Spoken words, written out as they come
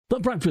The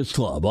Breakfast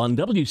Club on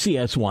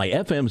WCSY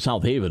FM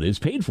South Haven is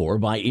paid for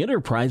by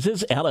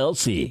Enterprises,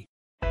 LLC.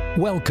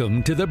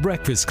 Welcome to The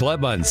Breakfast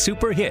Club on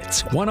Super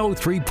Hits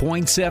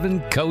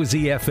 103.7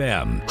 Cozy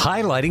FM,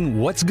 highlighting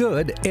what's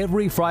good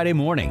every Friday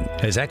morning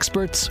as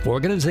experts,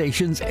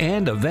 organizations,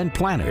 and event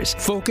planners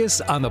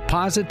focus on the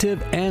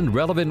positive and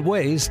relevant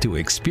ways to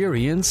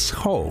experience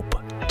hope.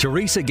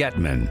 Teresa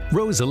Getman,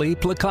 Rosalie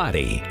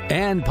Placati,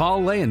 and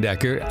Paul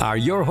Leyendecker are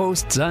your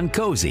hosts on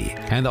Cozy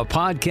and the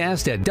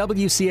podcast at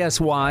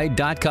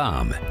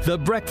WCSY.com. The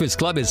Breakfast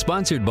Club is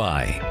sponsored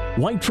by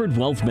Whiteford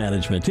Wealth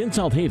Management in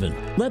South Haven.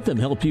 Let them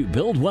help you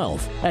build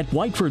wealth at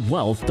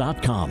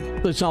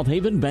whitefordwealth.com. The South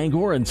Haven,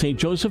 Bangor, and St.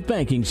 Joseph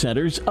Banking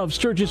Centers of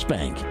Sturgis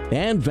Bank.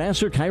 And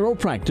Vassar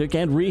Chiropractic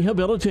and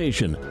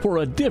Rehabilitation for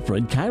a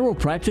different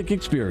chiropractic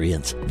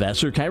experience.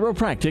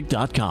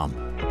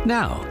 VassarChiropractic.com.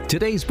 Now,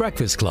 today's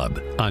Breakfast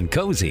Club on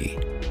Cozy.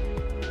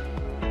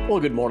 Well,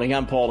 good morning.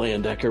 I'm Paul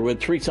Leyendecker with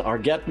Teresa R.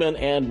 Getman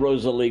and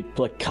Rosalie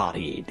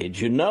Placati. Did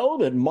you know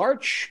that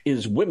March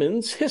is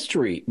Women's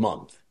History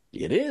Month?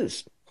 It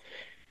is.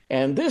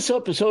 And this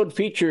episode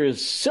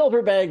features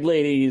Silverbag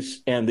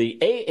Ladies and the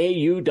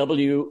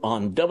AAUW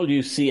on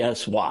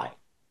WCSY.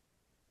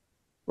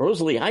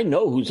 Rosalie, I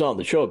know who's on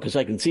the show because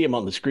I can see him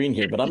on the screen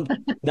here, but I'm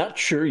not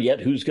sure yet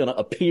who's going to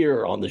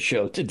appear on the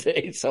show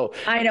today. So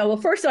I know. Well,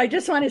 first, I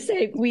just want to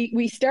say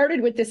we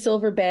started with the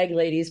Silverbag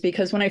Ladies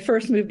because when I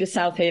first moved to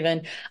South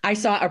Haven, I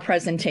saw a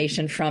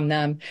presentation from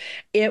them.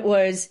 It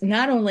was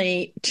not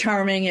only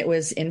charming, it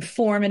was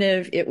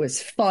informative, it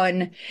was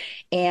fun.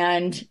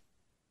 And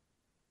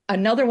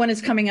another one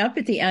is coming up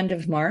at the end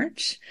of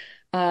March.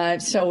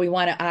 So we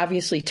want to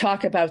obviously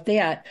talk about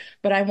that,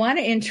 but I want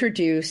to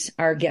introduce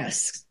our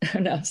guests.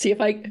 Now, see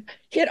if I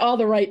hit all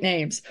the right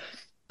names.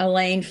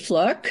 Elaine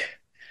Fluck.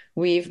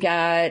 We've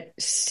got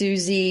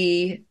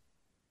Susie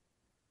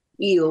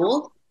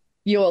Ewell.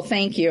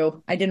 Thank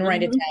you. I didn't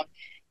write it down.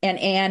 And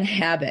Ann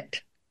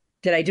Habit.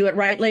 Did I do it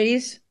right,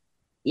 ladies?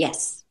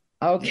 Yes.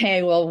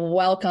 Okay. Well,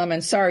 welcome.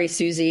 And sorry,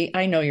 Susie.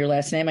 I know your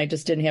last name. I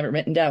just didn't have it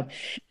written down.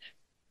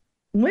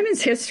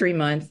 Women's History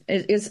Month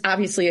is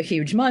obviously a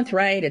huge month,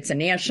 right? It's a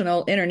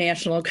national,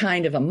 international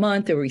kind of a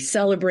month where we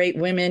celebrate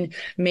women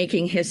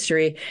making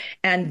history.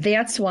 And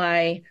that's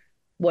why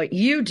what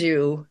you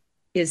do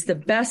is the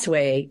best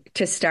way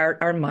to start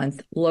our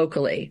month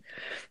locally.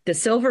 The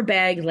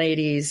Silverbag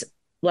Ladies,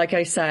 like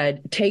I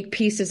said, take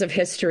pieces of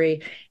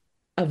history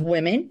of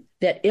women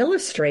that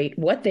illustrate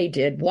what they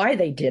did, why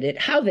they did it,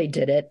 how they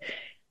did it,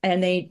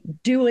 and they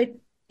do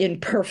it in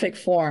perfect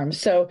form.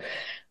 So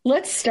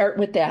let's start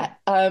with that.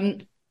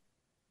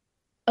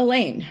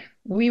 Elaine,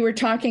 we were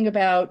talking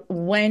about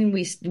when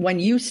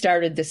you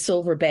started the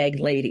Silverbag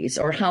Ladies,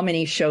 or how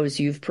many shows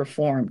you've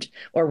performed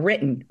or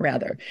written,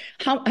 rather.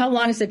 How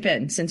long has it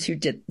been since you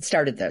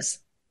started this?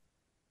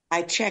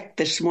 I checked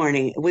this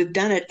morning. We've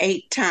done it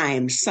 8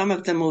 times. Some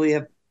of them we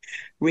have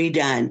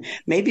redone.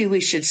 Maybe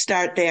we should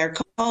start there.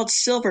 Called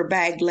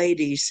Silverbag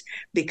Ladies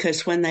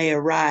because when they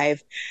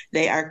arrive,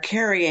 they are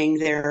carrying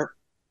their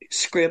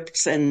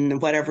scripts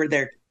and whatever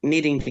they're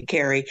needing to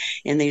carry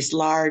in these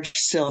large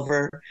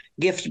silver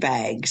gift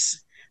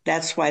bags.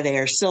 That's why they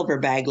are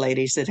Silverbag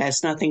Ladies. It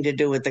has nothing to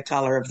do with the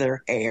color of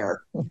their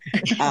hair.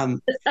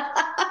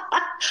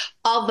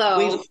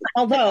 Although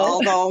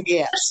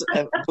yes,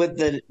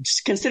 with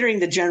considering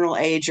the general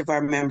age of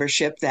our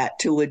membership, that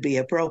too would be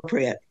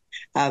appropriate.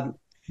 The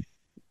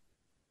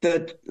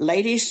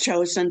ladies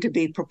chosen to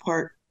be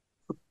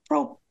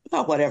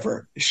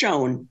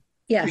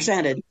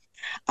presented,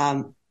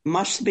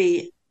 must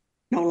be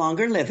no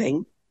longer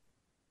living,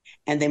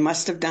 and they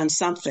must have done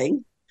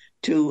something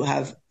to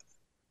have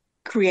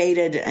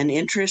created an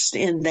interest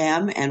in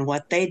them and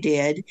what they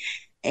did.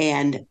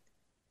 And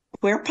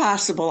where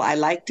possible, I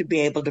like to be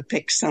able to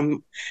pick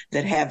some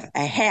that have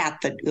a hat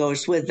that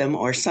goes with them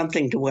or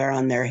something to wear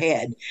on their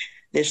head.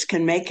 This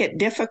can make it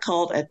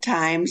difficult at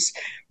times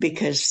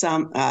because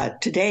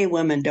today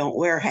women don't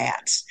wear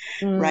hats.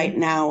 Right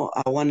now,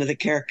 one of the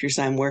characters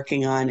I'm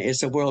working on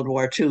is a World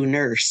War II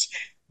nurse.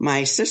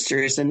 My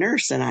sister is a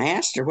nurse, and I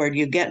asked her, where do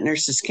you get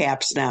nurses'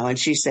 caps now? And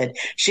she said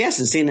she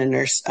hasn't seen a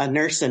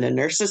nurse in a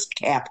nurse's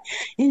cap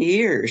in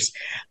years.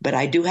 But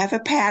I do have a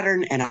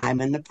pattern, and I'm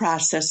in the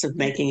process of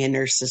making a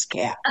nurse's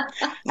cap.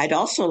 I'd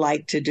also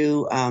like to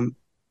do, an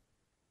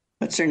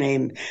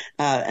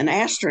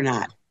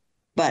astronaut.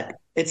 But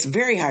it's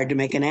very hard to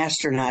make an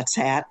astronaut's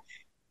hat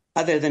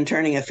other than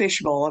turning a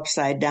fishbowl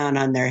upside down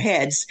on their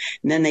heads,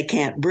 and then they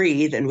can't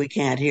breathe, and we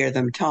can't hear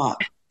them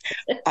talk.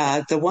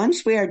 The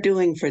ones we are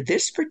doing for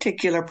this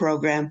particular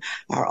program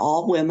are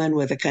all women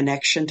with a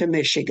connection to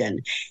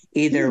Michigan,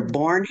 either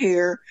born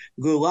here,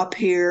 grew up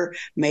here,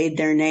 made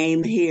their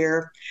name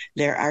here.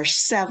 There are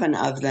 7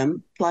 of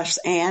them, plus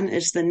Anne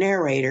is the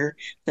narrator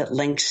that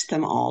links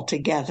them all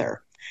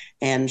together.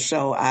 And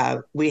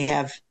so we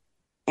have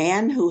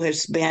Anne, who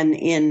has been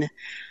in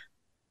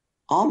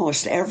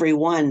almost every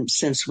one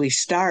since we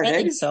started. I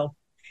think so.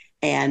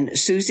 And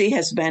Susie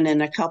has been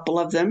in a couple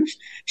of them.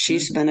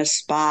 She's been a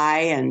spy,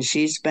 and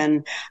she's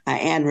been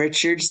Ann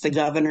Richards, the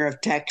governor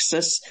of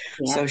Texas.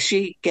 Yeah. So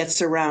she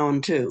gets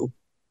around too.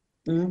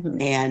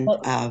 And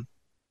do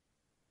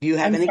you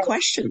have any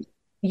questions?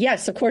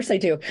 Yes, of course I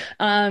do.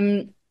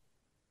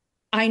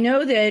 I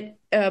know that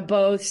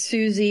both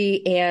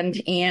Susie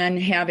and Ann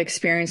have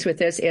experience with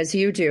this, as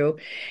you do,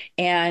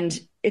 and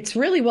it's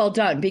really well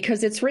done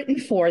because it's written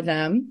for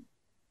them,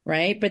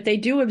 right? But they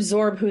do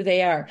absorb who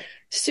they are.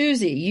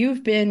 Susie,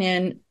 you've been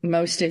in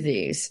most of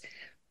these.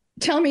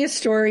 Tell me a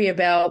story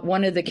about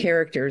one of the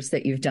characters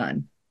that you've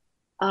done.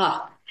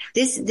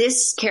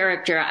 This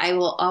character I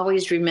will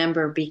always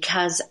remember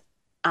because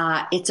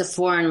it's a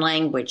foreign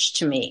language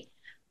to me.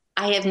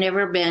 I have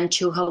never been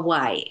to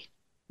Hawaii.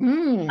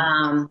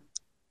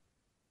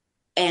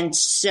 And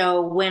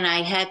so when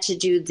I had to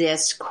do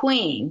this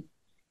queen,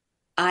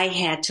 I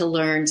had to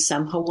learn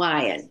some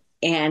Hawaiian.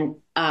 And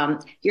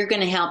you're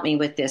going to help me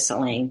with this,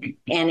 Elaine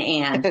and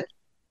Ann.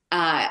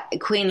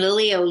 Queen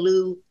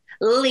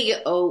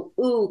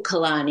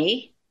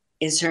Liliuokalani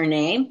is her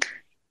name.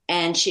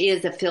 And she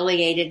is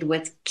affiliated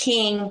with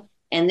King.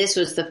 And this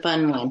was the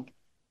fun one.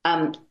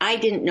 I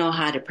didn't know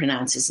how to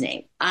pronounce his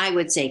name. I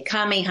would say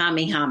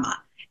Kamehameha.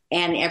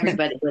 And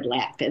everybody would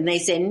laugh. And they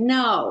say,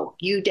 no,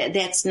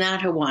 that's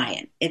not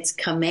Hawaiian. It's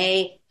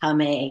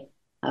Kamehameha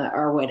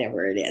or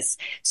whatever it is.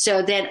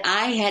 So then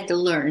I had to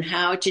learn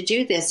how to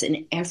do this.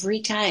 And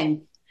every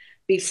time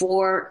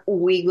before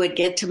we would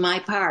get to my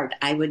part,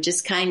 I would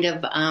just kind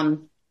of,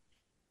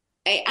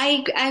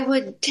 I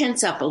would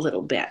tense up a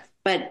little bit.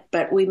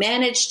 But we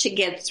managed to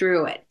get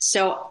through it.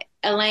 So,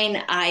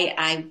 Elaine,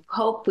 I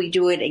hope we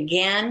do it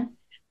again.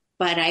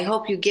 But I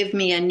hope you give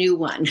me a new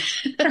one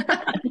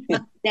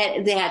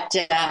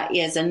that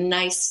is a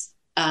nice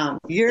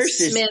yours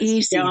is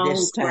easy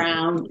this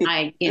time.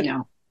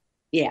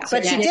 Yeah.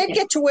 But you did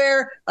get to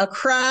wear a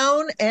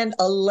crown and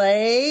a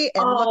lei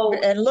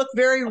and look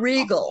very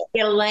regal.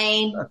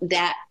 Elaine,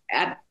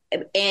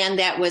 and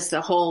that was the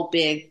whole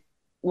big,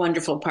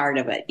 wonderful part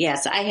of it.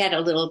 Yes, I had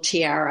a little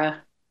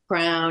tiara,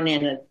 crown,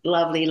 and a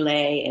lovely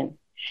lei, and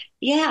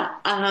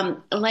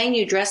Elaine,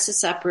 you dress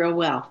us up real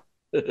well.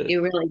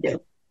 You really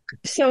do.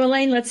 So,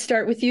 Elaine, let's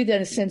start with you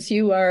then, since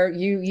you are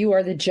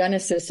the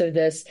genesis of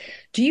this.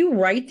 Do you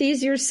write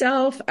these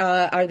yourself?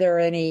 Are there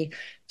any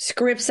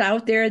scripts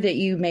out there that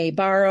you may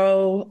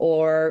borrow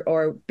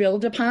or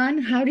build upon?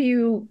 How do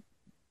you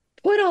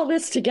put all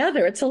this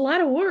together? It's a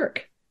lot of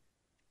work.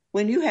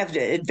 When you have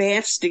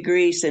advanced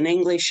degrees in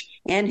English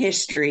and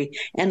history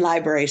and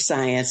library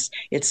science,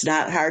 it's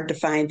not hard to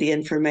find the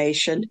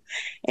information.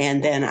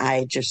 And then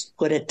I just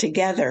put it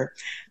together.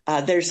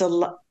 There's a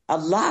lot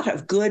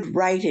of good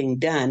writing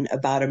done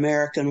about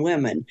American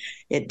women.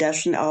 It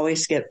doesn't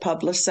always get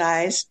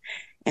publicized.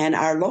 And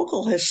our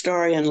local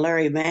historian,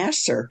 Larry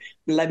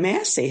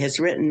Massey, has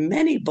written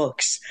many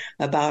books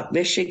about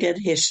Michigan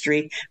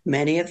history,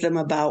 many of them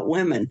about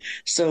women.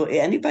 So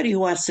anybody who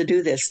wants to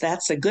do this,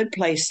 that's a good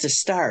place to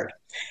start.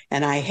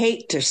 And I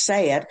hate to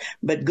say it,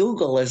 but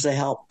Google is a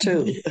help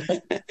too.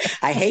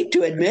 I hate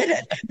to admit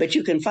it, but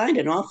you can find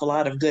an awful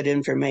lot of good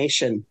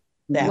information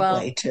that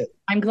way too.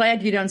 I'm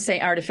glad you don't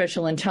say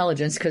artificial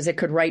intelligence because it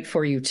could write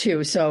for you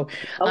too. So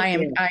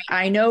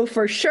I know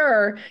for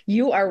sure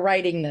you are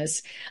writing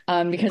this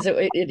because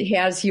it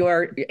has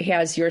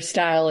your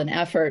style and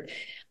effort.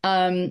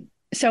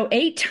 So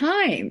 8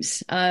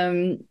 times,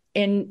 and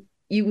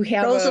you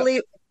have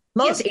Rosalie.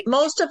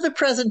 Most of the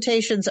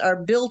presentations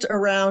are built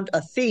around a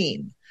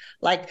theme.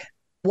 Like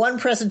one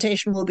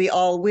presentation will be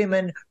all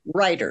women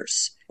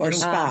writers. Or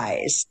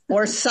spies.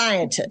 Or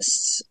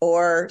scientists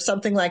or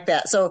something like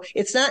that. So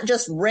it's not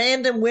just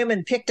random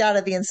women picked out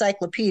of the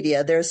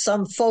encyclopedia. There's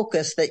some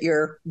focus that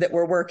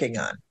we're working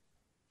on.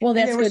 Well,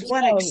 there was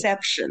one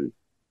exception.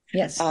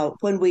 Yes.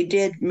 When we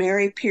did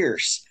Mary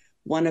Pierce,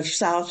 one of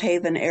South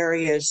Haven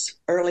area's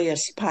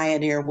earliest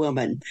pioneer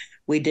women,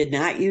 we did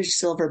not use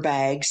silver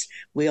bags.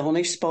 We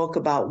only spoke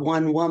about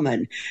one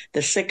woman.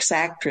 The 6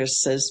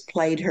 actresses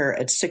played her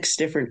at 6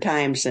 different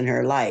times in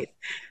her life.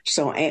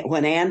 So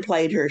when Anne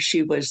played her,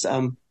 she was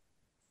a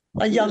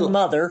young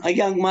mother. A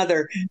young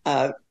mother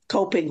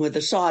coping with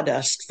the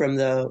sawdust from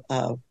the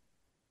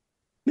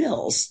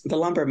mills, the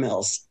lumber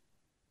mills.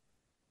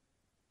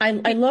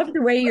 I love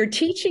the way you're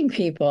teaching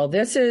people.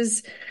 This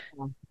is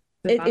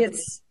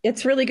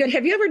it's really good.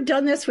 Have you ever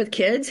done this with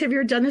kids? Have you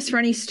ever done this for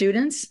any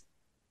students?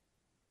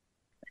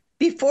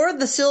 Before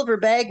the Silver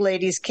Bag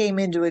Ladies came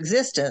into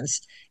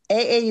existence,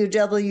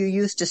 AAUW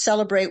used to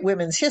celebrate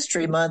Women's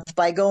History Month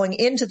by going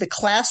into the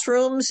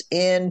classrooms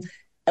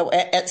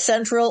at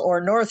Central or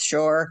North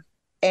Shore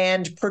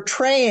and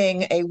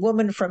portraying a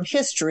woman from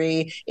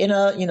history in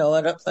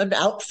an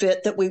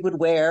outfit that we would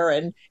wear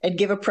and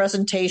give a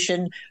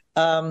presentation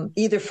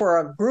either for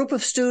a group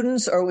of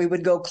students, or we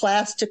would go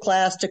class to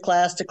class to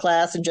class to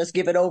class and just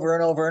give it over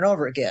and over and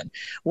over again.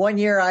 One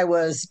year I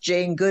was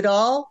Jane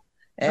Goodall.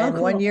 And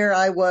cool. One year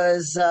I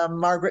was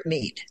Margaret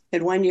Mead.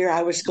 And one year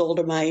I was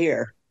Golda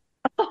Meir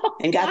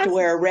and got to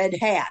wear a red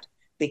hat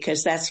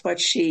because that's what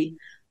she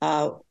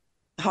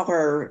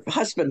her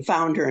husband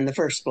found her in the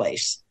first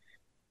place.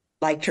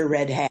 Liked her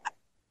red hat.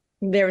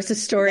 There was a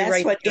story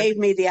That's what gave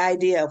me the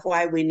idea of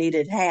why we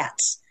needed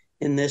hats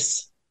in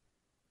this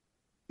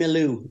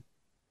milieu.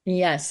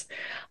 Yes.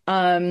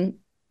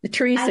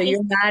 Teresa,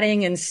 you're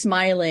nodding and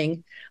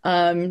smiling.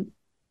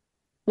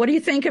 What do you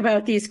think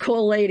about these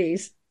cool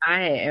ladies?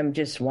 I am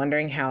just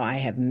wondering how I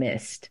have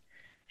missed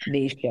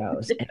these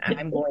shows, and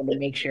I'm going to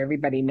make sure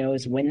everybody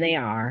knows when they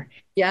are.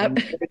 Yep.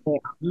 So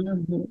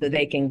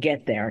they can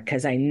get there,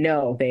 because I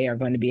know they are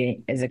going to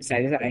be as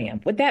excited as I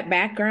am. With that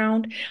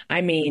background, I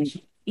mean,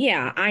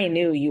 yeah, I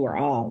knew you were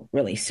all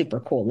really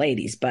super cool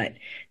ladies, but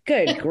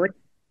good grief,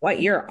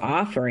 what you're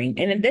offering.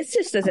 And this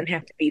just doesn't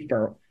have to be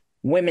for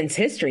Women's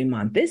History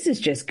Month. This is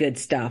just good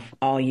stuff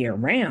all year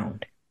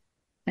round.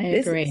 I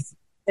agree. This is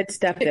good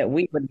stuff that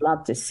we would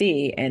love to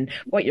see. And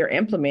what you're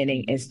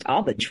implementing is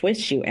all the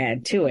twists you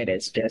add to it.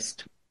 It's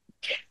just,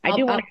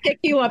 I'll pick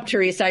you up,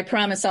 Teresa. I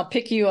promise I'll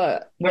pick you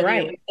up. All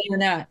right. Or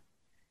not.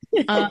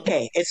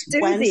 Okay, it's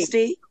Susie.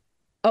 Wednesday.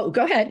 Oh,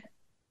 go ahead.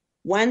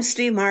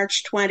 Wednesday,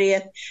 March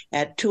 20th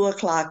at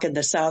 2:00 in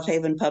the South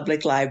Haven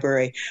Public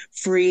Library.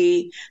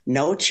 Free,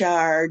 no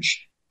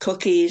charge,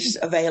 cookies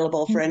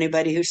available for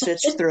anybody who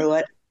sits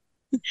through it.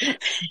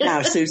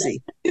 Now,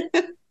 Susie.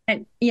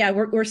 And yeah,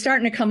 we're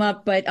starting to come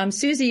up, but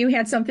Susie, you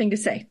had something to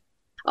say.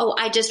 Oh,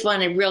 I just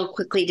wanted real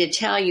quickly to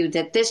tell you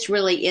that this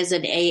really is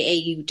an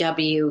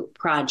AAUW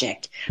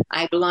project.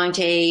 I belonged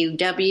to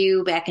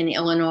AAUW back in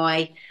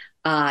Illinois.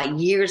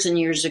 Years and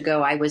years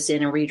ago, I was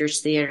in a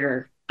Reader's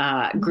Theater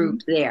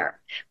group there.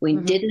 We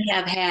didn't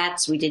have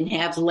hats. We didn't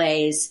have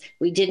lays.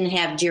 We didn't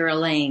have Dira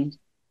Lane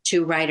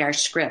to write our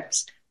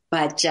scripts.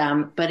 But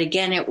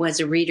again, it was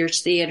a Reader's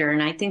Theater.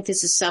 And I think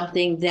this is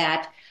something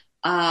that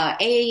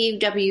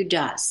AAUW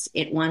does.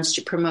 It wants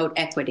to promote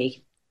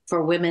equity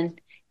for women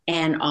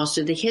and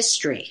also the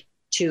history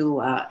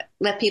to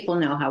let people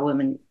know how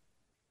women,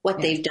 what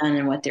they've done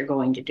and what they're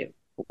going to do.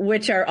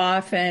 Which are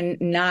often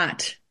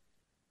not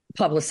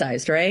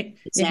publicized, right?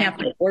 Exactly. You have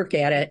to work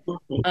at it.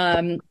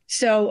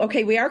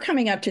 Okay, we are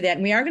coming up to that,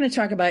 and we are going to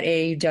talk about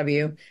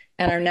AAUW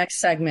at our next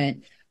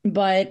segment.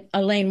 But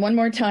Elaine, one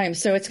more time.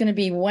 So it's going to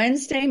be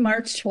Wednesday,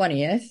 March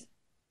 20th.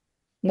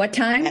 What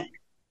time?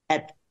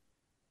 At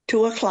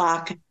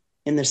 2:00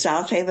 in the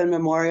South Haven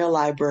Memorial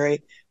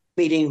Library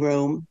meeting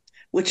room,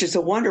 which is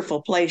a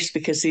wonderful place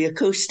because the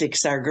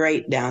acoustics are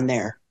great down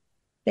there.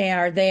 They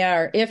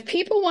are. If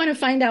people want to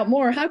find out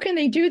more, how can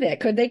they do that?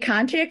 Could they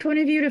contact one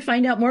of you to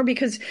find out more?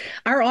 Because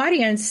our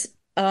audience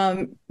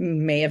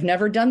may have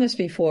never done this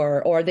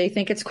before, or they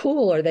think it's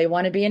cool, or they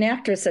want to be an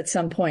actress at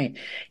some point.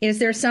 Is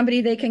there somebody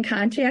they can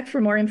contact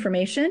for more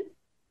information?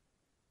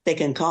 They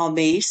can call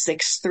me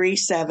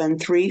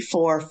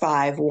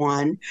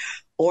 637-3451,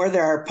 or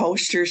there are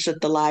posters at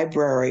the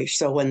library.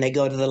 So when they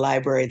go to the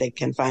library, they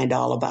can find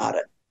all about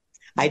it.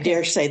 I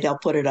dare say they'll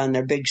put it on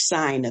their big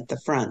sign at the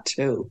front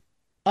too.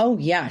 Oh,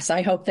 yes.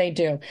 I hope they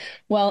do.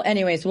 Well,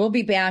 anyways, we'll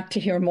be back to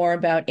hear more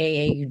about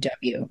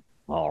AAUW.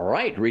 All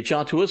right. Reach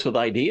out to us with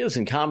ideas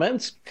and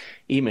comments.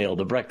 Email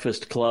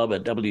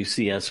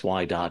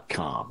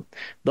thebreakfastclub@wcsy.com.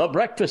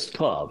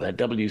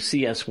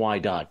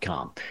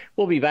 thebreakfastclub@wcsy.com.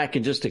 We'll be back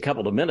in just a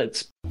couple of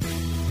minutes.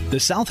 The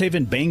South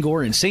Haven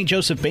Bangor and St.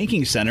 Joseph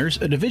Banking Centers,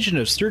 a division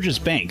of Sturgis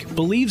Bank,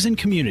 believes in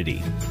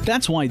community.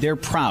 That's why they're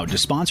proud to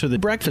sponsor the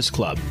Breakfast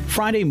Club,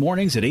 Friday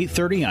mornings at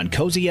 8:30 on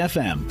Cozy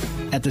FM.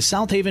 At the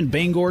South Haven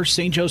Bangor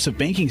St. Joseph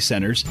Banking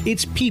Centers,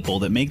 it's people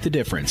that make the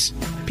difference.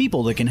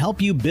 People that can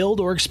help you build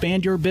or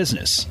expand your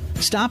business.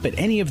 Stop at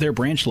any of their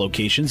branch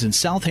locations in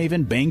South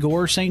Haven, Bangor,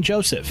 or St.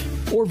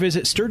 Joseph, or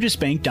visit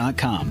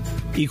SturgisBank.com.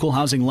 Equal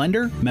housing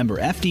lender, member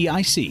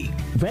FDIC.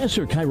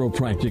 Vassar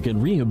Chiropractic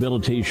and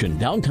Rehabilitation,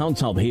 downtown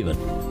South Haven,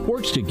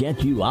 works to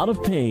get you out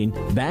of pain,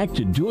 back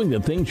to doing the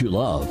things you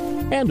love,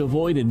 and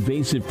avoid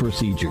invasive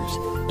procedures.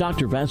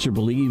 Dr. Vassar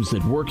believes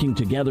that working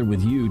together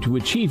with you to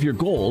achieve your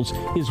goals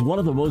is one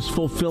of the most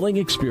fulfilling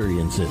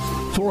experiences.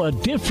 For a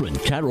different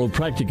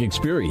chiropractic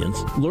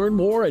experience, learn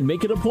more and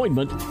make an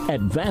appointment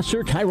at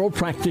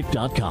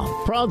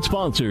VassarChiropractic.com. Proud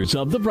sponsors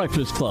of The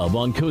Breakfast Club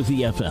on Cozy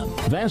FM.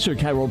 Vassar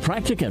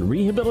Chiropractic and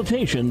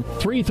Rehabilitation,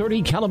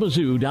 330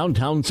 Kalamazoo,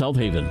 downtown South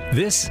Haven.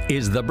 This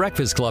is The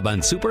Breakfast Club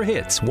on Super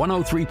Hits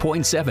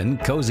 103.7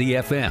 Cozy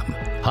FM,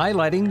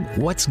 highlighting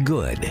what's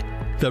good.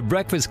 The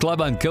Breakfast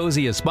Club on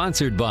Cozy is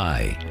sponsored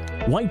by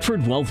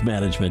Whiteford Wealth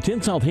Management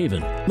in South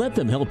Haven. Let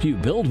them help you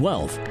build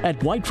wealth at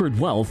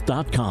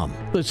whitefordwealth.com.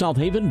 The South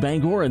Haven,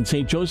 Bangor, and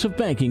St. Joseph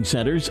Banking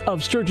Centers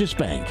of Sturgis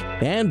Bank.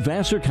 And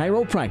Vassar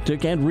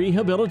Chiropractic and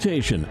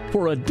Rehabilitation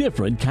for a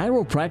different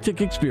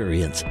chiropractic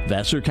experience.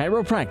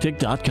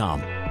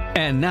 VassarChiropractic.com.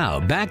 And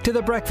now back to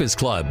The Breakfast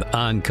Club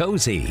on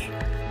Cozy.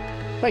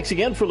 Thanks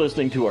again for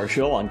listening to our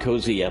show on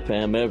Cozy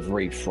FM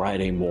every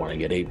Friday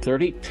morning at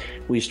 8:30.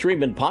 We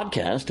stream and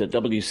podcast at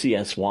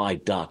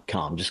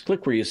WCSY.com. Just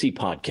click where you see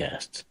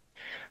podcasts.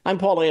 I'm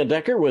Paul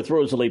Andecker with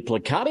Rosalie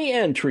Placati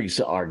and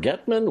Teresa R.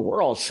 Getman.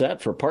 We're all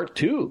set for part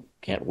 2.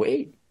 Can't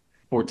wait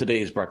for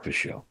today's breakfast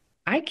show.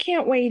 I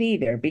can't wait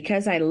either,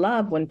 because I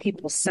love when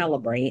people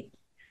celebrate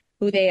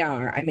who they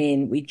are. I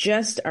mean, we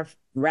just are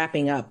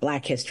wrapping up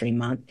Black History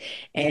Month.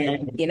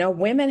 And,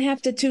 women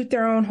have to toot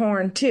their own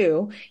horn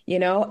too,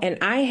 and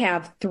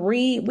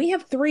we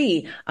have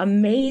three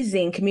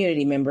amazing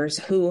community members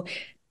who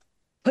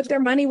put their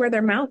money where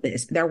their mouth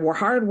is. Their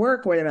hard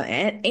work where their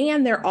mouth,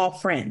 and they're all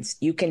friends.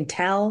 You can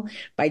tell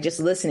by just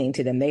listening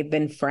to them. They've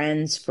been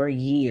friends for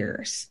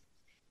years,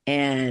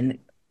 and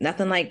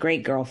nothing like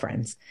great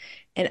girlfriends.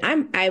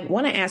 And I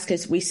want to ask,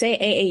 because we say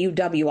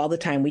AAUW all the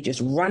time, we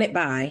just run it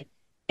by.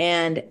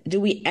 And do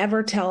we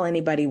ever tell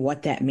anybody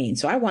what that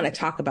means? So I want to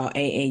talk about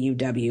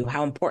AAUW,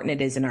 how important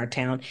it is in our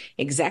town,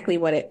 exactly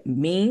what it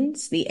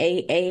means, the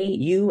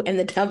AAU and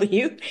the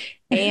W,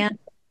 and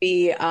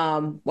the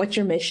what's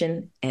your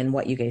mission and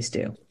what you guys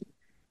do.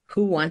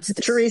 Who wants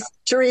to?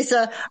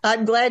 Teresa,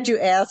 I'm glad you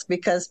asked,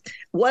 because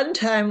one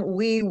time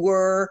we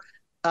marched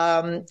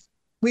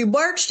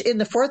in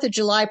the 4th of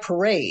July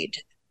parade.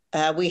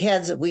 We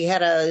had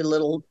a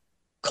little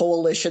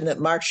coalition that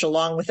marched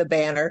along with a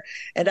banner,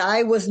 and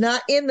I was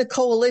not in the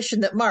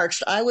coalition that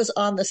marched. I was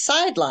on the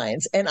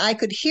sidelines, and I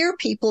could hear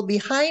people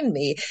behind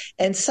me,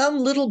 and some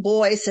little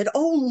boy said,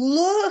 "Oh,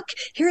 look,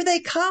 here they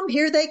come,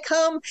 here they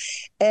come."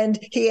 And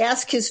he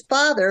asked his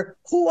father,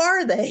 "Who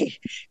are they?"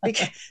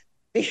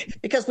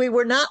 Because we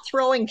were not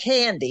throwing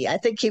candy. I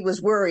think he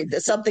was worried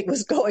that something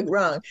was going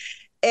wrong.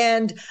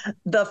 And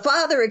the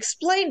father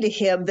explained to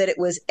him that it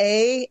was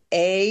AAUW.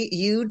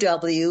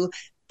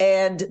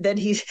 And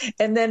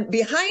then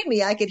behind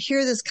me, I could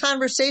hear this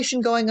conversation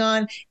going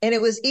on, and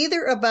it was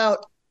either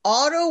about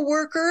auto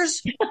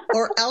workers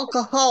or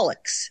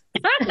alcoholics.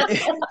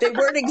 They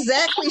weren't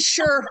exactly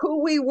sure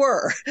who we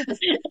were.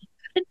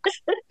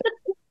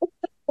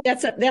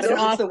 That's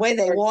the way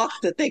they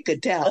walked that they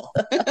could tell.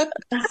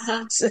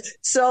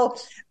 So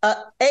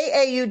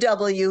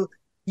AAUW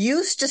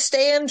used to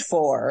stand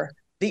for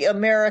the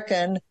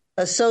American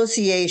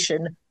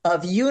Association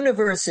of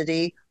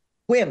University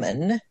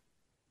Women.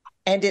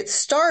 And it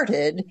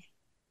started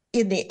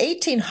in the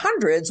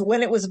 1800s,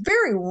 when it was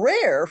very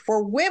rare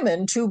for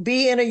women to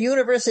be in a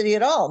university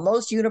at all.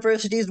 Most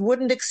universities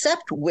wouldn't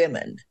accept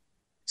women.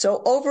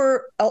 So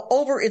over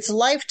its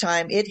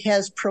lifetime, it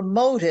has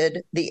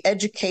promoted the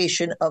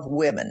education of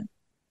women.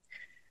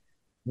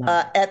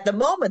 Wow. At the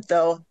moment,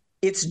 though,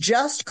 it's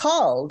just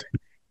called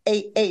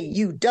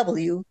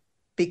AAUW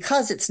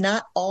because it's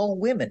not all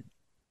women.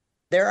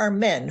 There are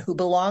men who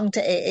belong to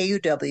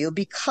AAUW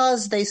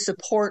because they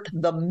support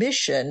the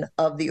mission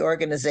of the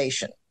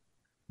organization.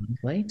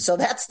 Okay. So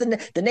that's the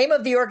name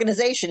of the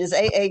organization is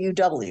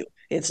AAUW.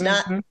 It's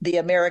not the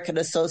American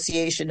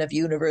Association of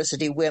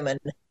University Women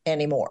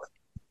anymore.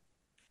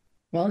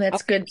 Well,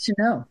 that's good to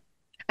know.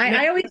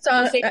 I always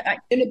saw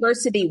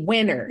university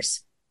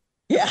winners.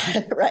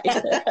 Yeah, right.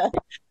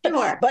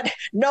 Sure. But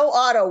no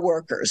auto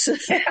workers.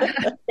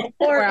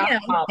 Or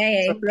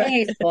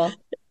well.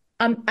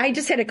 I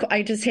just had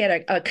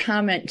a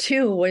comment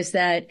too, was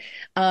that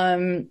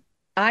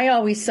I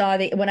always saw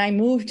that when I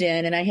moved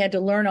in and I had to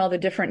learn all the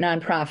different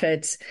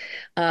nonprofits,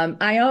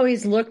 I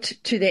always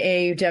looked to the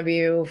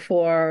AAUW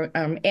for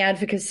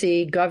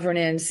advocacy,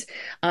 governance.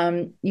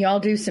 You all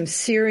do some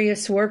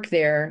serious work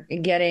there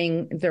in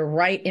getting the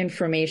right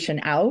information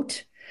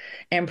out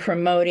and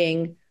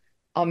promoting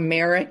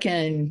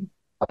American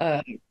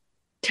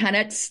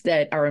tenets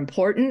that are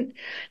important,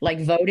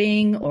 like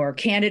voting or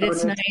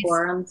candidates' nights.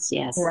 Forums,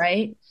 yes.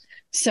 Right.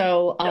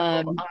 So,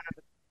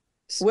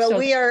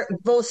 we are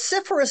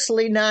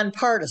vociferously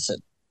nonpartisan.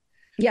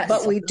 Yes.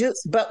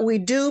 But we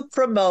do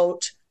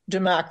promote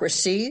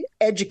democracy,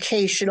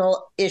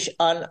 educational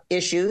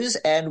issues,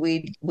 and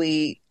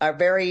we are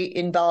very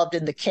involved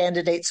in the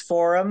candidates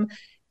forum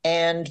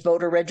and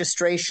voter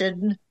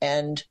registration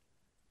and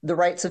the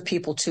rights of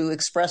people to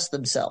express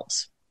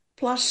themselves.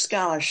 Plus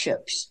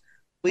scholarships.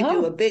 We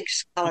do a big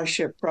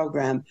scholarship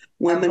program,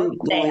 women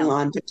going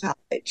on to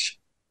college.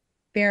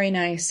 Very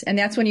nice. And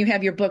that's when you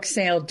have your book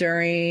sale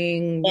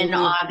in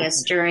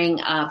August during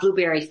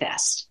Blueberry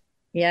Fest.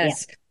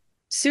 Yes. Yeah.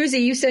 Susie,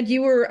 you said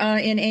you were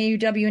in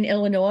AAUW in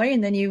Illinois,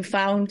 and then you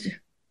found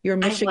your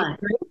Michigan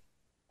group.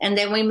 And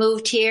then we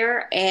moved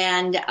here,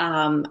 and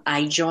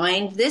I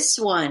joined this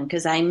one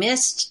because I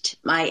missed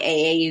my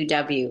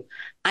AAUW.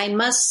 I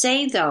must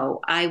say, though,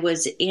 I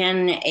was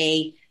in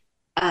an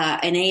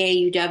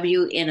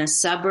AAUW in a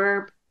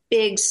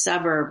big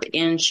suburb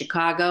in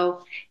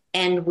Chicago,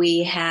 and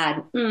we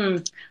had,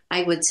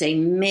 I would say,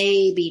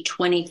 maybe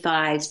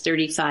 25,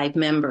 35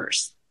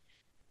 members.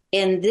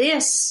 In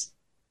this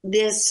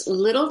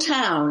little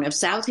town of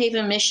South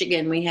Haven,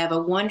 Michigan, we have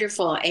a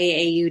wonderful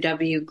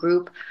AAUW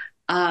group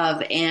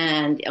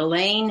and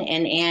Elaine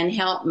and Ann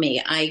helped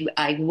me.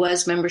 I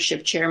was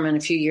membership chairman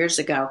a few years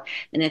ago,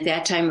 and at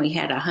that time we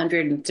had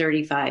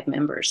 135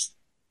 members.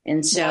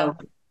 And so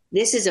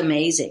this is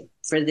amazing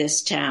for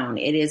this town.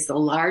 It is the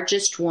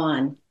largest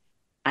one,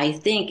 I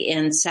think,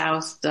 in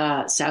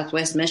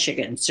Southwest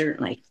Michigan,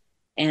 certainly.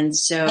 And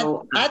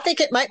so I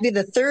think it might be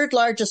the third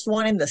largest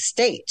one in the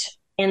state.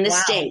 In the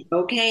state.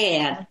 Okay,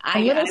 Ann.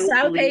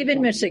 South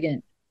Haven,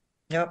 Michigan.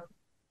 Yep.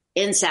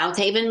 In South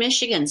Haven,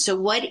 Michigan. So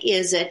what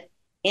is it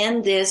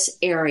in this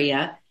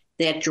area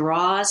that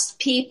draws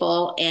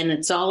people, and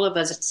it's all of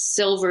us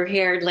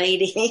silver-haired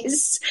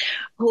ladies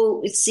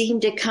who seem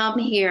to come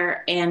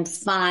here and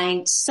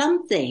find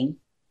something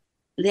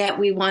that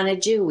we want to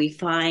do. We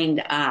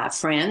find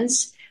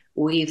friends,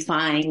 we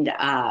find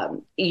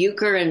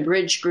euchre and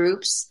bridge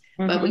groups,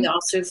 but we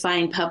also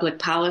find public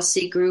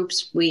policy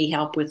groups. We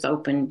help with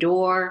Open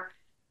Door.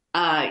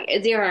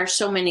 There are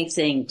so many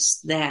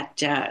things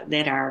that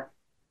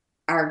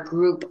our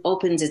group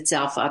opens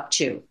itself up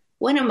to.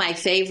 One of my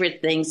favorite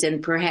things,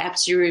 and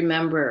perhaps you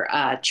remember,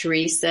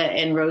 Teresa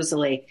and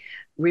Rosalie,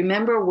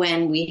 remember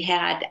when we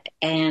had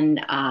in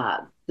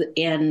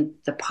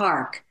the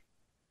park,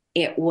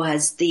 it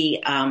was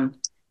the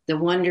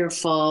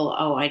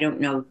wonderful,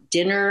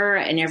 dinner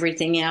and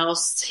everything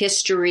else,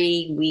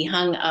 history. We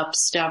hung up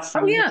stuff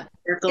from it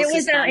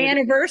was our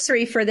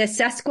anniversary for the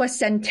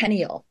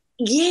sesquicentennial.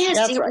 Yes,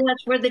 that's right.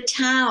 Was for the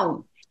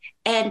town.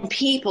 And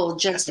people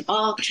just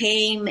all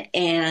came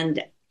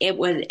and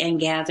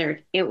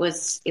gathered. It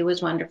was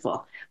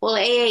wonderful. Well,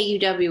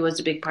 AAUW was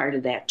a big part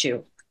of that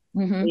too.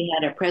 We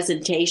had a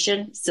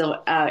presentation,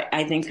 so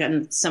I think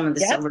on some of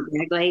the Silver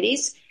Bag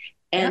ladies,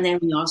 and then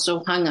we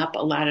also hung up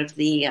a lot of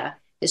the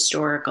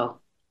historical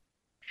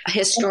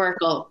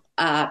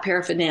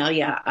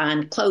paraphernalia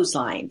on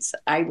clotheslines.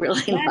 I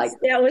really liked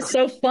that. That was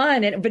so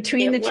fun. And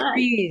between the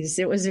trees,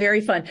 it was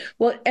very fun.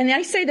 Well, and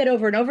I say that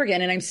over and over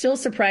again, and I'm still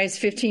surprised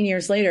 15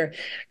 years later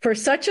for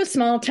such a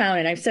small town.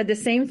 And I've said the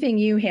same thing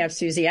you have,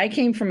 Susie. I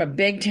came from a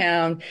big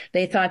town.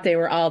 They thought they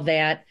were all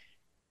that.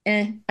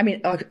 I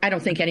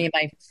don't think any of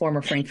my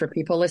former Frankfurt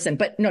people listen,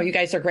 but no, you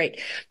guys are great.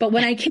 But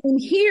when I came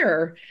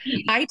here,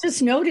 I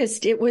just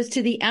noticed it was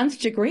to the nth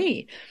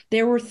degree.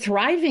 There were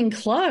thriving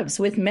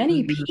clubs with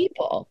many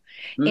people.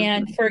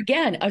 And for,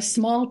 again, a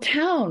small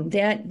town,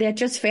 that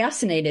just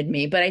fascinated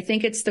me. But I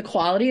think it's the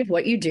quality of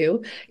what you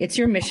do. It's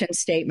your mission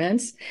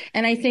statements.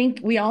 And I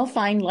think we all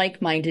find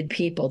like-minded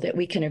people that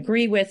we can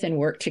agree with and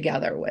work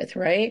together with,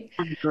 right?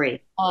 I agree.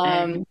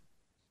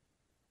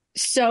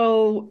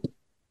 So,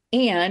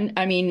 Anne,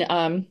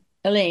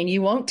 Elaine,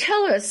 you won't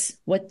tell us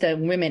what the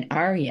women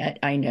are yet.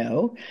 I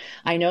know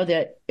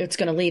that it's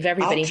going to leave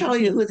everybody.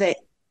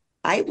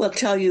 I will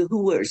tell you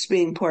who is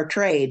being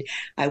portrayed.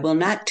 I will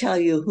not tell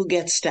you who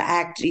gets to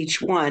act each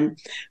one,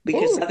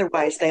 because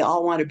otherwise they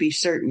all want to be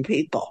certain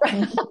people.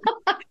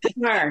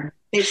 Sure.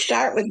 They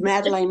start with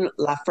Madeleine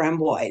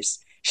Laframboise.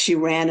 She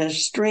ran a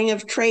string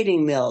of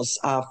trading mills,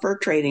 fur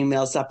trading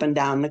mills up and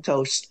down the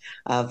coast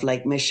of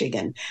Lake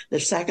Michigan. The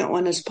second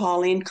one is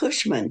Pauline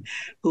Cushman,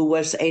 who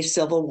was a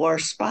Civil War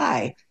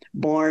spy,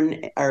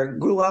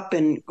 grew up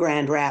in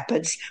Grand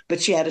Rapids, but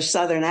she had a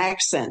Southern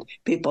accent.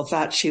 People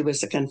thought she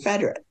was a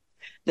Confederate.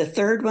 The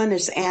third one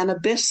is Anna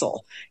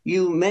Bissell.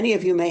 Many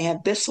of you may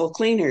have Bissell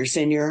cleaners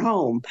in your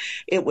home.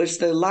 It was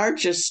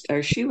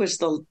she was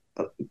the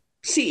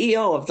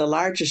CEO of the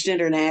largest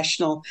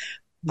international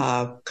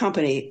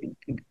company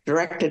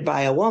directed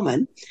by a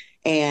woman,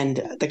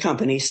 and the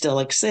company still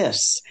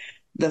exists.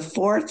 The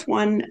fourth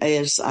one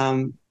is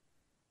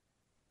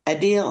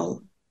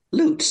Adele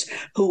Lutz,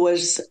 who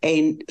was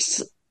a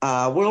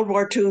World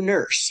War II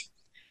nurse,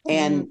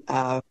 and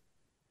her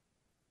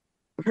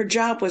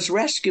job was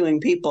rescuing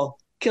people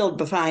killed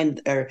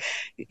behind or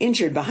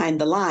injured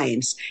behind the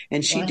lines.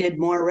 And she did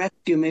more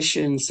rescue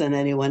missions than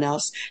anyone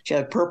else. She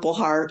had a Purple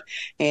Heart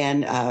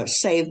and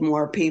saved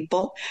more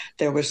people.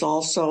 There was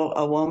also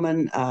a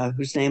woman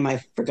whose name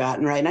I've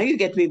forgotten right now. You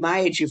get to be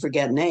my age, you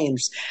forget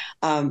names.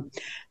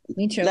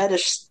 Me too.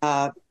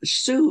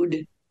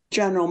 Sued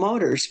General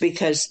Motors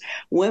because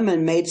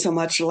women made so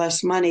much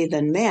less money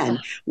than men.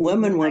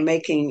 Women were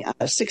making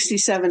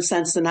 67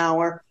 cents an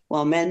hour,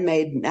 while men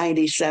made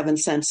 97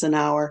 cents an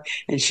hour.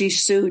 And she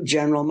sued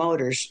General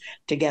Motors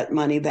to get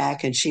money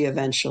back, and she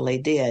eventually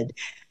did.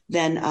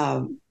 Then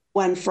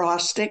Gwen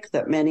Frostic,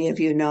 that many of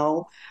you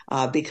know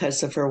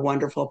because of her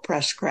wonderful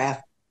press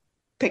craft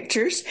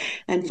pictures.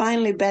 And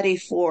finally, Betty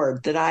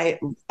Ford, that I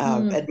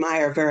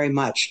admire very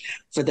much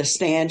for the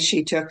stand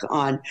she took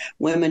on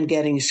women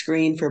getting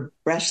screened for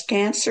breast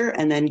cancer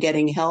and then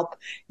getting help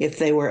if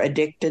they were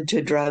addicted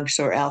to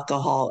drugs or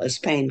alcohol as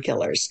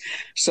painkillers.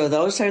 So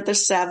those are the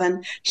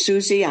 7.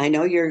 Susie, I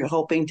know you're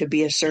hoping to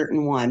be a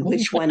certain one.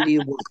 Which one do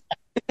you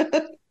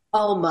want?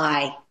 Oh,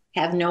 my.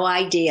 Have no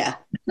idea.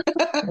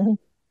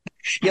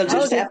 You'll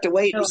just have to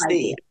wait and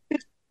see.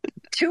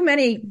 Too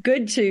many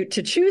good to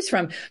choose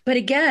from. But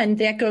again,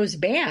 that goes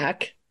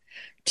back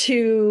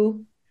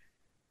to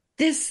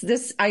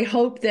this. I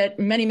hope that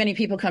many, many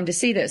people come to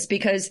see this,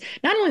 because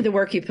not only the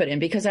work you put in,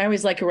 because I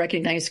always like to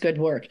recognize good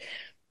work,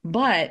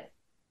 but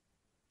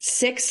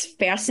 6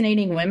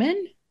 fascinating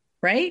women,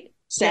 right?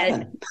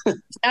 7.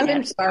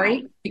 7,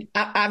 sorry.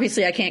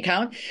 Obviously, I can't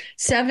count.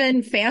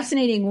 7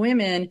 fascinating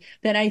women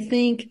that I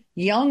think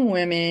young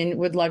women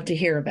would love to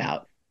hear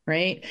about.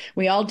 Right.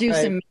 We all do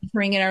some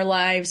mentoring in our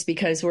lives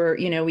because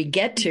we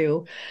get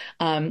to,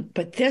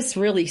 but this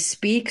really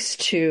speaks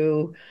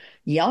to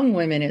young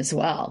women as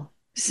well.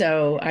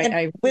 So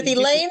with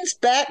Elaine's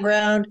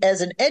background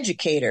as an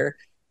educator,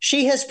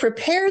 she has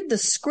prepared the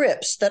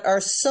scripts that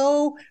are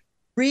so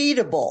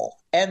readable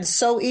and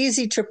so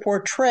easy to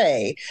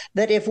portray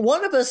that if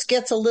one of us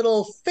gets a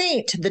little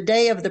faint the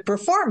day of the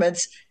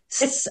performance,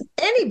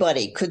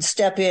 anybody could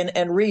step in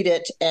and read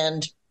it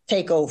and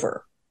take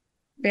over.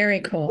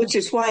 Very cool. Which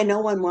is why no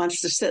one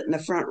wants to sit in the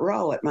front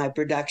row at my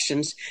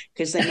productions,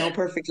 because they know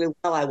perfectly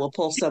well I will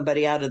pull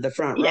somebody out of the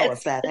front row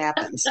if that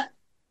happens.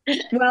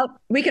 Well,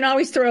 we can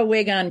always throw a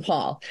wig on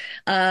Paul.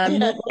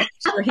 Front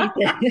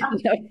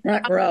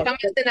row. Come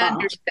as an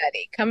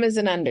understudy. Come as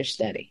an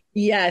understudy.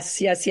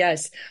 Yes.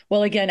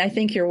 Well, again, I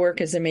think your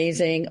work is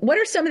amazing. What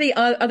are some of the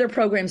other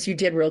programs you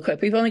did real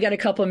quick? We've only got a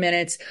couple of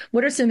minutes.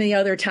 What are some of the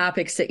other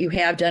topics that you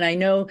have done? I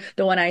know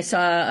the one I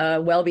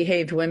saw,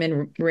 Well-Behaved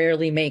Women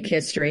Rarely Make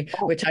History,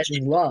 which I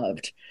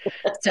loved.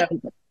 So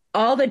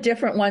all the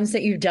different ones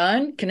that you've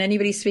done, can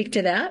anybody speak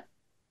to that?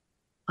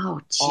 Oh,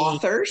 gee.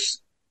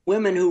 Authors,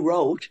 women who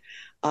wrote,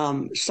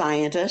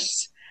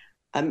 scientists,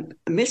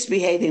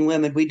 misbehaving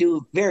women. We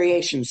do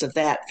variations of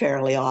that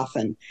fairly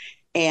often.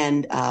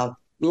 And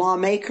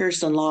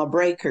lawmakers and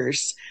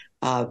lawbreakers,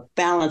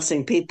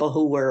 balancing people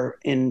who were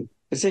in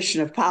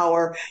position of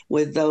power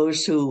with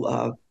those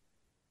who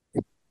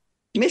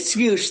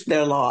misused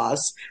their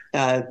laws,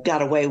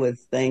 got away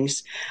with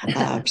things.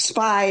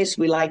 Spies,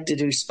 we like to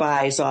do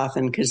spies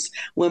often because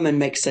women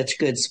make such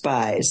good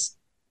spies.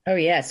 Oh,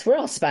 yes. We're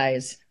all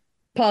spies.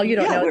 Paul, you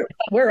don't know.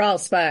 We're all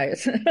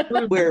spies.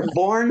 We're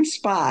born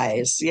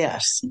spies.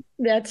 Yes.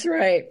 That's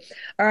right.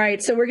 All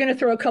right. So we're going to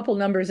throw a couple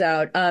numbers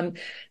out.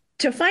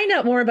 To find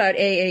out more about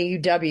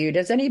AAUW,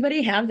 does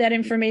anybody have that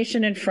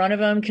information in front of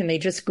them? Can they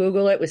just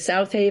Google it with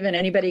South Haven?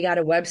 Anybody got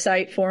a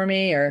website for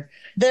me? Or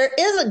there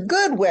is a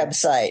good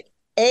website,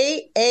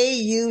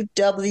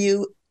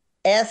 AAUWSH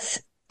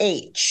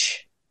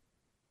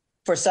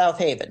for South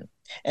Haven.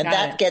 And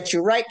that gets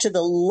you right to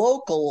the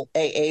local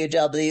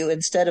AAUW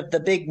instead of the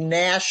big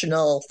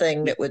national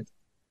thing that would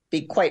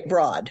be quite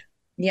broad.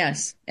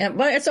 Yes.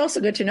 But it's also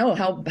good to know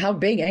how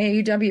big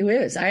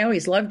AAUW is. I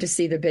always love to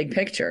see the big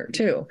picture,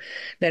 too,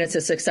 that it's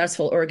a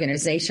successful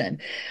organization.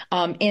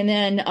 And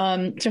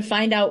then to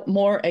find out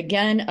more,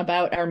 again,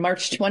 about our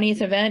March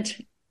 20th event,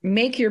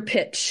 make your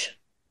pitch.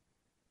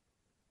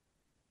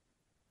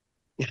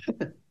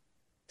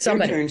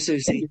 Somebody. Your turn,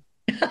 Susie.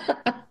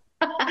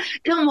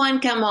 Come one,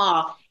 come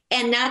all.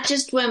 And not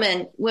just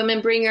women.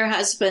 Women, bring your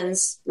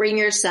husbands, bring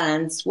your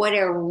sons,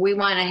 whatever. We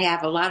want to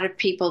have a lot of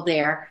people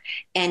there.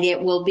 And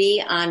it will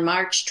be on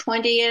March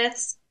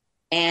 20th.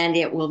 And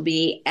it will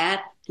be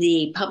at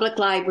the public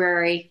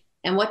library.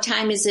 And what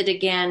time is it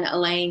again,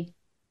 Elaine?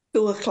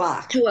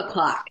 2:00.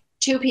 2:00.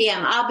 2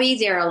 p.m. I'll be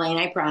there, Elaine,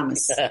 I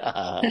promise.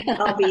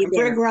 I'll be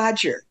there. Bring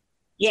Roger.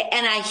 Yeah,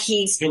 and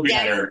he's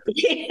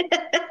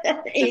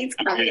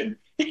coming.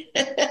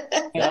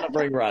 Gotta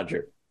bring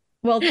Roger.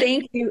 Well,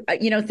 thank you.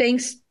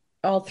 Thanks,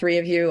 all three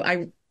of you.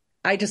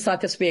 I just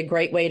thought this would be a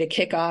great way to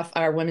kick off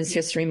our Women's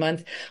History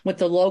Month with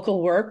the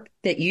local work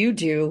that you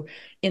do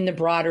in the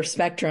broader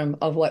spectrum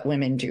of what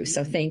women do.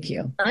 So thank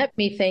you. Let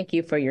me thank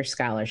you for your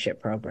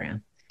scholarship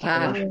program.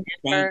 I'll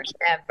never,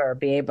 ever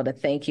be able to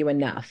thank you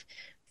enough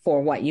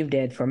for what you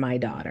did for my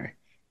daughter,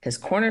 because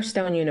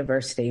Cornerstone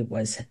University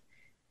was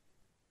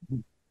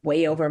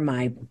way over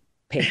my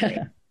pay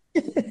grade.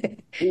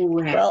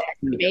 Well,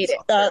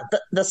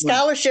 the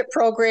scholarship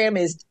program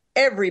is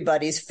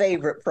everybody's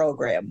favorite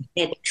program.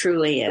 It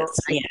truly is.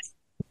 Yes.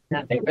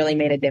 It really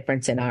made a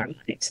difference in our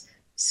lives.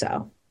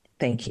 So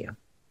thank you.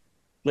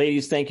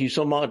 Ladies, thank you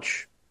so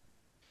much.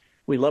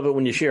 We love it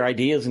when you share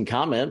ideas and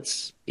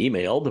comments.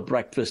 Email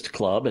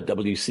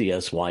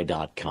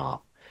thebreakfastclub@wcsy.com.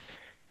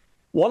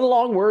 One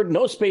long word,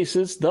 no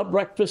spaces,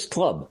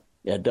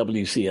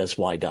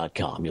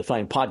 thebreakfastclub@wcsy.com. You'll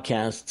find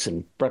podcasts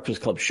and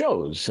Breakfast Club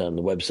shows on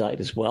the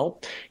website as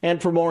well.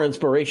 And for more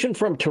inspiration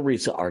from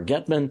Teresa R.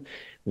 Getman,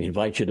 we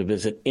invite you to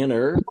visit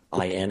Inner,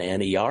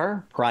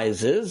 INNER,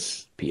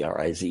 Prizes,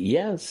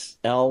 PRIZES,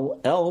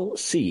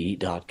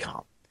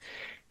 LLC.com.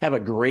 Have a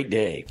great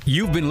day.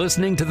 You've been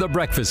listening to The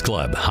Breakfast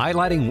Club,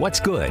 highlighting what's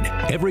good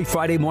every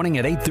Friday morning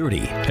at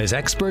 8:30 as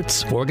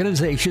experts,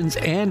 organizations,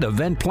 and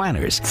event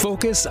planners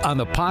focus on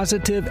the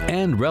positive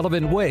and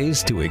relevant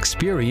ways to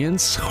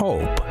experience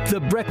hope. The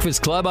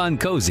Breakfast Club on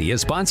Cozy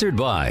is sponsored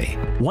by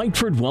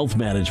Whiteford Wealth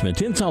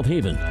Management in South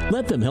Haven.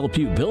 Let them help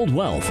you build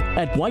wealth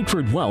at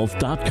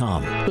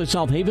whitefordwealth.com. The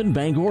South Haven,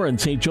 Bangor,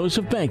 and St.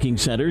 Joseph Banking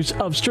Centers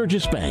of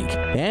Sturgis Bank.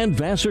 And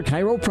Vassar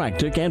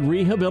Chiropractic and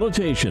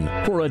Rehabilitation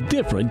for a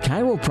different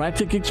chiropractic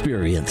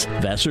experience.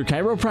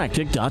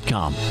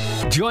 VassarChiropractic.com.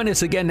 Join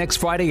us again next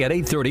Friday at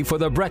 8:30 for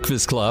The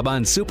Breakfast Club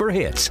on Super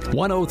Hits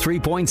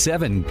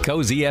 103.7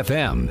 Cozy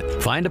FM.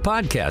 Find a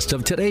podcast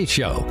of today's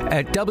show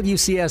at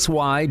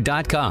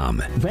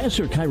WCSY.com.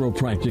 Vassar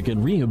Chiropractic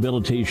and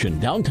Rehabilitation,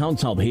 downtown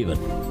South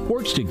Haven,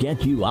 works to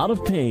get you out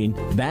of pain,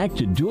 back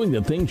to doing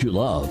the things you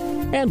love.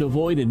 and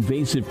avoid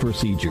invasive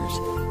procedures.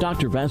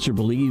 Dr. Vassar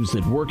believes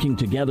that working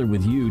together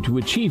with you to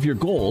achieve your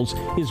goals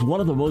is one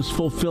of the most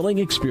fulfilling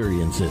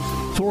experiences.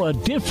 For a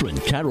different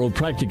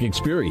chiropractic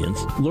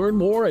experience, learn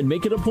more and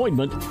make an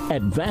appointment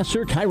at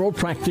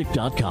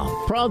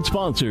VassarChiropractic.com. Proud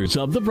sponsors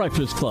of The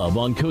Breakfast Club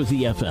on Cozy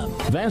FM.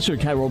 Vassar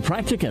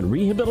Chiropractic and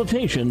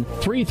Rehabilitation,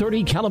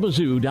 330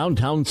 Kalamazoo,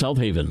 downtown South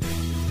Haven.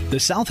 The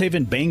South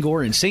Haven,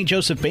 Bangor, and St.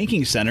 Joseph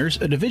Banking Centers,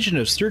 a division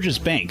of Sturgis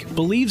Bank,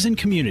 believes in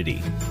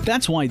community.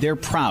 That's why they're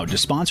proud to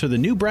sponsor the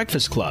new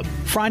Breakfast Club,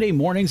 Friday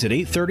mornings at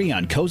 8:30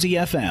 on Cozy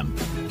FM.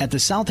 At the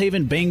South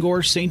Haven,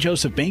 Bangor, St.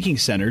 Joseph Banking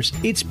Centers,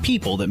 it's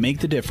people that make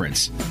the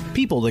difference.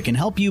 People that can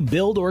help you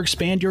build or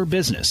expand your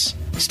business.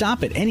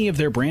 Stop at any of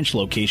their branch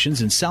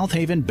locations in South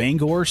Haven,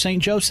 Bangor, or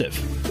St.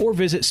 Joseph, or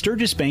visit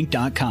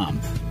SturgisBank.com.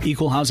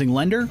 Equal housing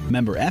lender,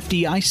 member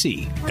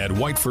FDIC. At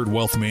Whiteford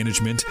Wealth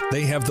Management,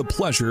 they have the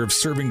pleasure of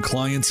serving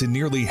clients in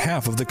nearly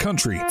half of the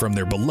country from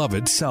their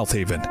beloved South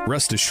Haven.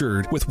 Rest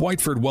assured, with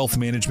Whiteford Wealth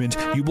Management,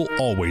 you will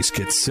always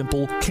get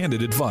simple,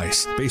 candid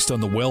advice based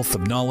on the wealth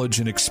of knowledge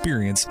and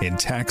experience in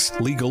tax,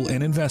 legal,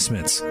 and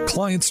investments.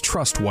 Clients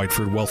trust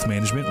Whiteford Wealth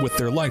Management with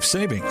their life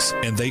savings,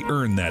 and they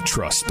earn that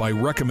trust by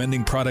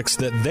recommending products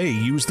that they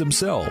use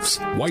themselves.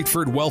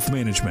 Whiteford Wealth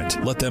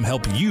Management. Let them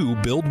help you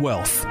build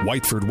wealth.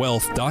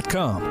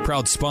 WhitefordWealth.com.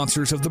 Proud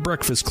sponsors of The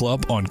Breakfast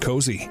Club on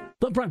Cozy.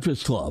 The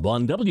Breakfast Club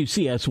on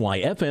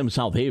WCSY FM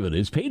South Haven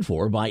is paid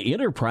for by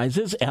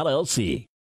Enterprises, LLC.